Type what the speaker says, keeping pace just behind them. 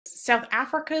South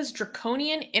Africa's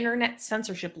draconian internet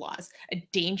censorship laws, a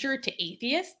danger to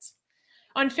atheists?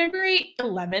 On February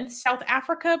 11th, South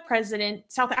African President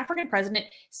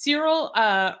Cyril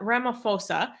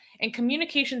Ramaphosa and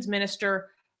Communications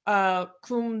Minister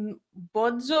Khumbudzo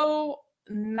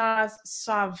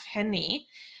Nthsavheni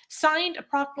signed a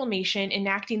proclamation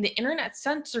enacting the Internet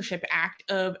Censorship Act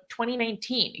of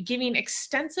 2019, giving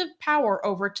extensive power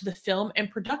over to the Film and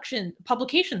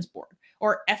Publications Board,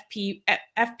 or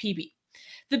FPB.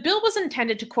 The bill was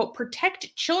intended to, quote,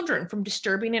 protect children from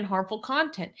disturbing and harmful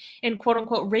content and, quote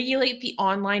unquote, regulate the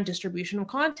online distribution of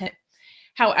content.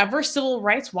 However, civil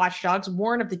rights watchdogs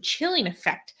warn of the chilling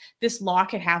effect this law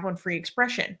could have on free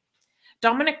expression.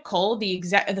 Dominic Cull,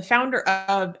 the founder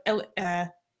of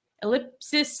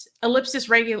Ellipsis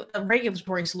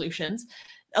Regulatory Solutions,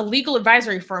 a legal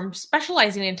advisory firm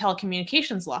specializing in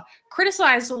telecommunications law,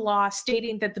 criticized the law,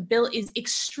 stating that the bill is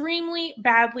extremely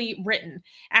badly written,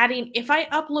 adding, if I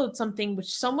upload something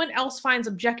which someone else finds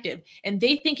objective and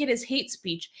they think it is hate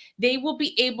speech, they will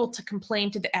be able to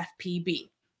complain to the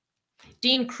FPB.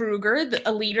 Dean Kruger,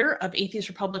 a leader of Atheist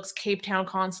Republic's Cape Town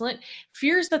Consulate,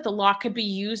 fears that the law could be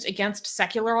used against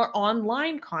secular or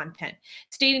online content,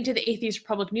 stating to the Atheist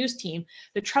Republic News Team,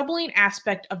 the troubling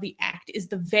aspect of the act is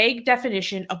the vague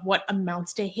definition of what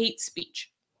amounts to hate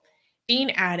speech.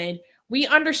 Dean added, we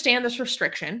understand this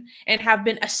restriction and have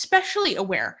been especially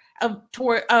aware of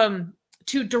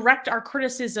to direct our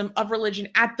criticism of religion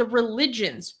at the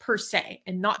religions per se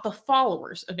and not the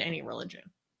followers of any religion.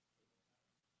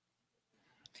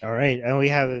 All right, and we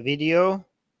have a video.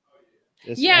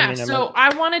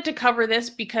 I wanted to cover this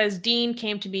because Dean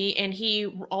came to me, and he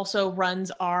also runs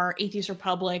our Atheist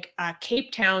Republic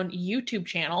Cape Town YouTube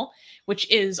channel, which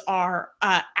is our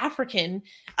African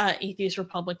Atheist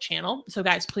Republic channel. So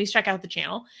guys, please check out the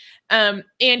channel. And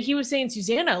he was saying,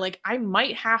 Susanna, like, I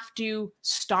might have to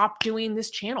stop doing this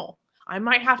channel. I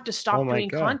might have to stop doing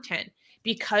content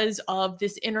because of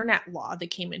this internet law that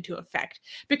came into effect.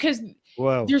 Because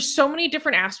there's so many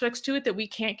different aspects to it that we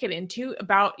can't get into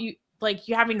about you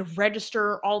having to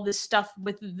register all this stuff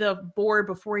with the board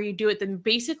before you do it, then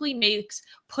basically makes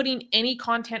putting any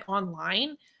content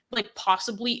online like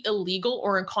possibly illegal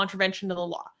or in contravention to the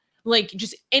law. Like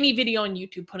just any video on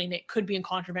YouTube putting it could be in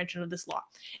contravention of this law.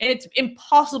 And it's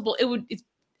impossible.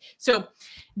 So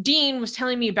Dean was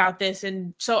telling me about this,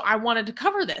 and so I wanted to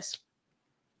cover this.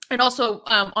 And also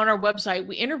on our website,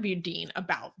 we interviewed Dean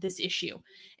about this issue.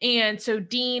 And so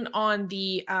Dean on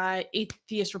the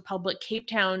Atheist Republic Cape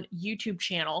Town YouTube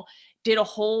channel did a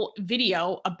whole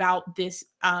video about this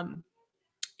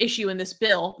issue in this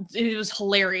bill. It was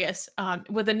hilarious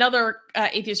with another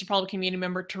Atheist Republic community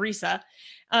member, Teresa,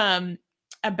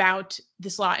 about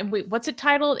this law. And wait, what's it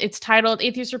titled? It's titled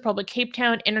Atheist Republic Cape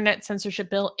Town Internet Censorship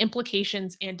Bill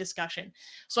Implications and Discussion.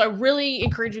 So I really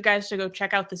encourage you guys to go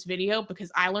check out this video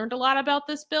because I learned a lot about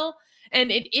this bill.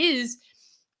 And it is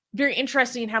very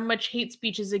interesting how much hate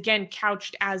speech is, again,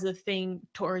 couched as a thing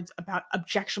towards about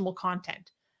objectionable content.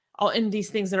 All in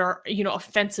these things that are,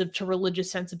 offensive to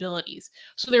religious sensibilities.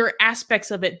 So there are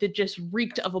aspects of it that just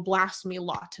reeked of a blasphemy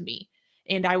law to me.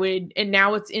 And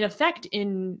now it's in effect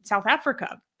in South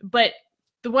Africa. But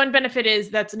the one benefit is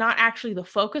that's not actually the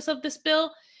focus of this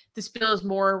bill. This bill is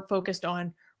more focused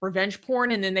on revenge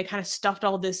porn, and then they kind of stuffed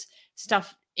all this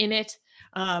stuff in it.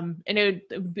 And it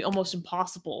would be almost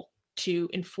impossible to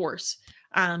enforce.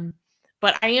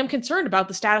 But I am concerned about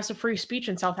the status of free speech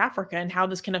in South Africa and how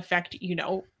this can affect,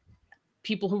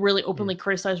 people who really openly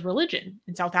criticize religion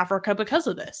in South Africa because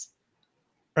of this.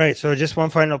 All right, so just one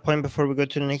final point before we go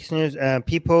to the next news.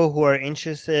 People who are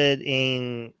interested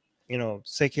in,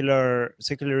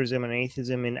 secularism and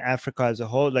atheism in Africa as a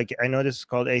whole, like I know this is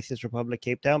called Atheist Republic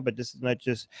Cape Town, but this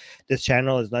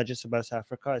channel is not just about South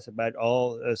Africa. It's about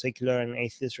all secular and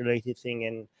atheist related thing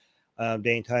in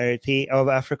the entirety of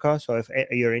Africa. So if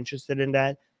you're interested in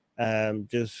that,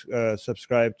 just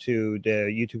subscribe to the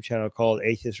YouTube channel called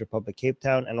Atheist Republic Cape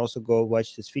Town, and also go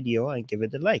watch this video and give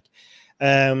it a like.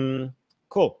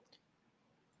 Cool.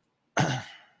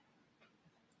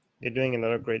 They're doing a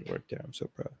lot of great work there. I'm so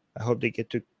proud. I hope they get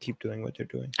to keep doing what they're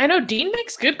doing. I know Dean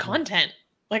makes good content.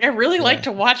 Like I really like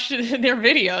to watch their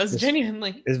videos.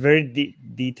 Genuinely, it's very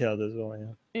detailed as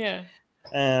well. Yeah.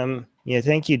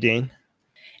 Thank you, Dean.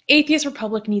 Atheist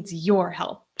Republic needs your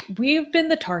help. We've been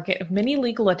the target of many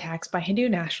legal attacks by Hindu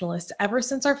nationalists ever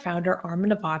since our founder, Armin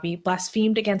Navabi,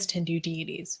 blasphemed against Hindu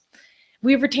deities.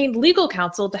 We have retained legal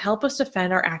counsel to help us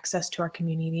defend our access to our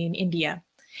community in India.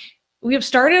 We have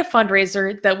started a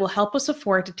fundraiser that will help us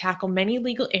afford to tackle many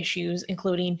legal issues,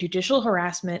 including judicial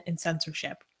harassment and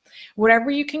censorship. Whatever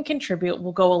you can contribute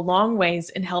will go a long ways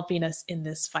in helping us in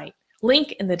this fight.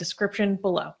 Link in the description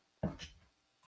below.